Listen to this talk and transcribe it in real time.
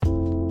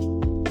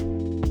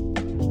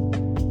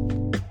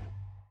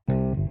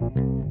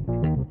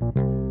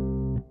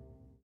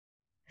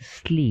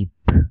Sleep.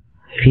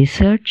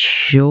 Research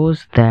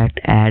shows that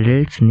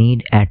adults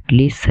need at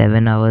least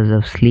 7 hours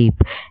of sleep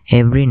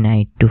every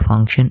night to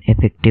function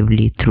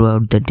effectively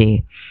throughout the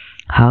day.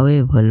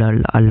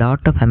 However, a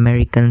lot of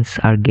Americans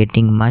are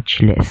getting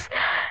much less,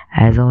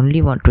 as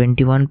only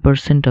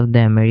 21% of the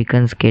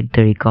Americans get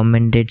the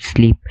recommended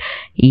sleep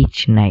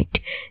each night.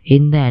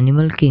 In the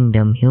animal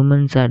kingdom,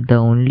 humans are the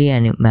only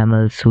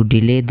mammals who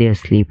delay their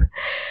sleep.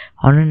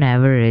 On an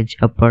average,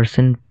 a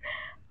person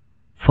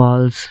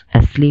falls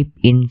asleep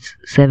in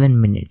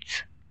 7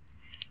 minutes.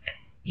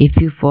 If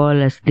you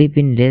fall asleep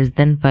in less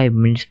than 5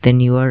 minutes, then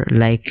you are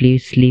likely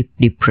sleep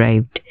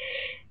deprived.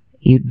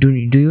 Do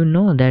you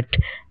know that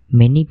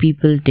many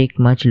people take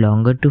much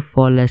longer to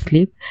fall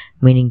asleep?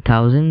 Meaning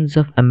thousands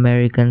of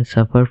Americans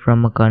suffer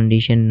from a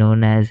condition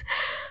known as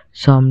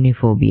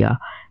somniphobia,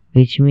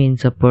 which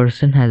means a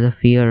person has a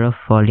fear of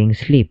falling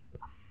asleep.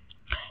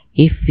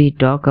 If we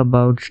talk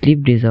about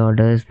sleep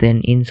disorders,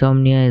 then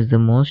insomnia is the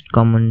most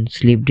common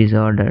sleep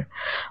disorder.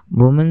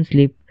 Women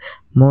sleep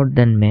more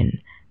than men,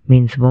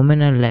 means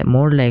women are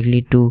more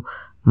likely to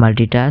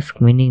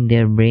multitask, meaning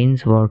their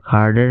brains work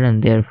harder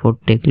and therefore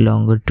take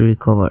longer to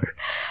recover.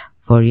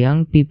 For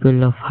young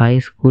people of high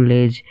school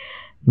age,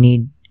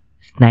 need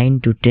 9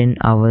 to 10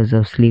 hours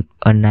of sleep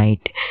a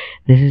night.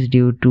 This is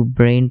due to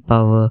brain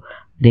power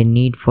they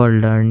need for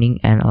learning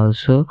and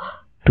also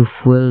to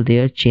fuel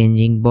their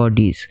changing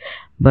bodies.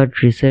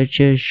 But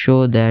researchers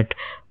show that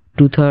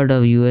 2/3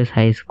 of US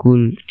high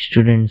school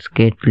students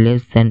get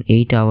less than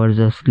 8 hours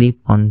of sleep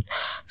on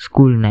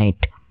school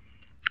night.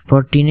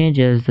 For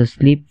teenagers, the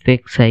sleep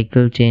wake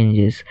cycle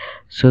changes,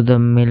 so the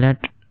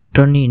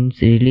melatonin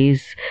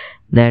release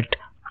that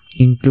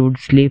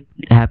includes sleep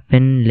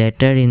happen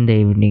later in the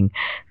evening,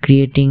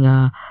 creating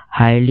a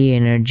highly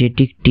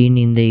energetic teen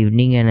in the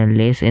evening and a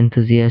less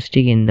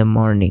enthusiastic in the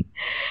morning.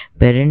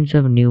 Parents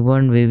of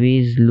newborn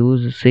babies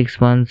lose 6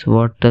 months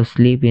worth of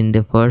sleep in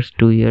the first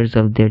 2 years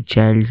of their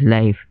child's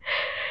life.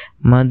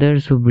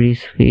 Mothers who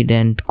breastfeed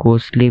and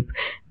co-sleep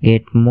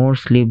get more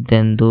sleep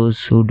than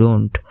those who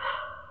don't.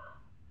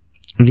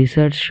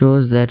 Research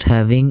shows that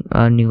having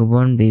a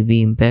newborn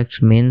baby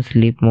impacts men's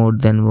sleep more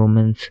than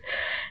women's.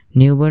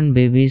 Newborn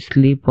babies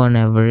sleep on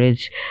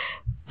average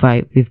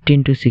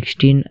 15 to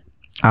 16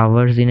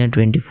 hours in a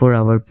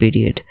 24-hour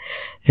period.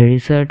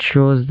 Research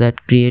shows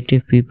that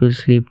creative people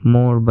sleep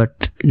more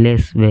but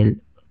less well.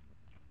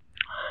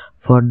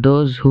 For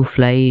those who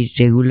fly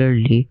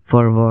regularly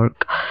for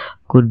work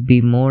could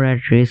be more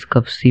at risk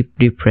of sleep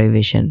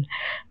deprivation.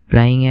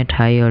 Flying at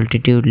high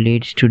altitude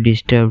leads to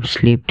disturbed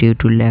sleep due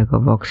to lack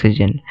of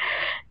oxygen.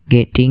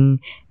 Getting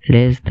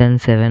less than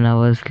 7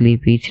 hours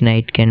sleep each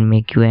night can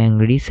make you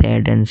angry,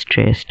 sad and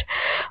stressed.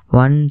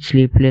 One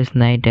sleepless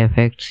night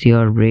affects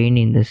your brain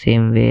in the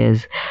same way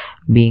as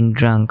being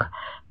drunk.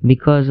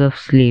 Because of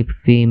sleep,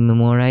 we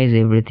memorize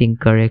everything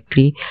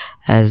correctly,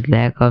 as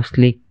lack of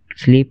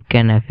sleep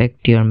can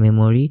affect your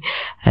memory,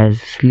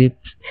 as sleep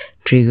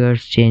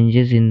triggers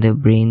changes in the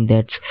brain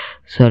that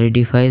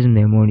solidifies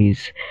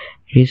memories.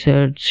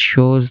 Research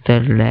shows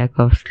that lack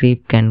of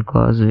sleep can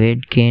cause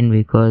weight gain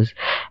because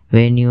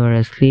when you are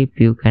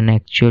asleep you can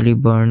actually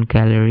burn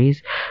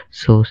calories,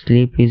 so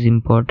sleep is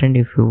important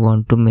if you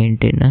want to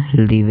maintain a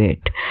healthy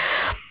weight.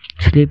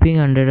 Sleeping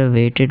under a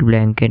weighted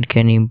blanket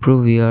can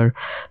improve your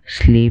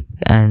sleep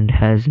and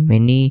has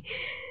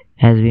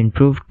been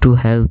proved to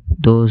help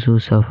those who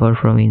suffer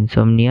from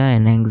insomnia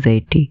and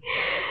anxiety.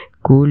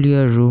 Cool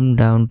your room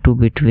down to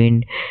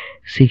between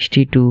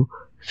 60 to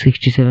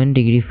 67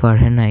 degrees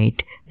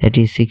Fahrenheit, that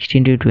is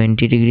 16 to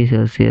 20 degrees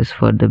Celsius,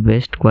 for the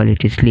best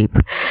quality sleep.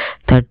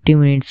 30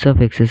 minutes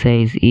of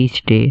exercise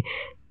each day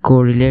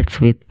correlates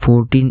with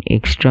 14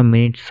 extra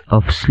minutes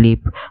of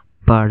sleep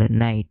per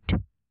night.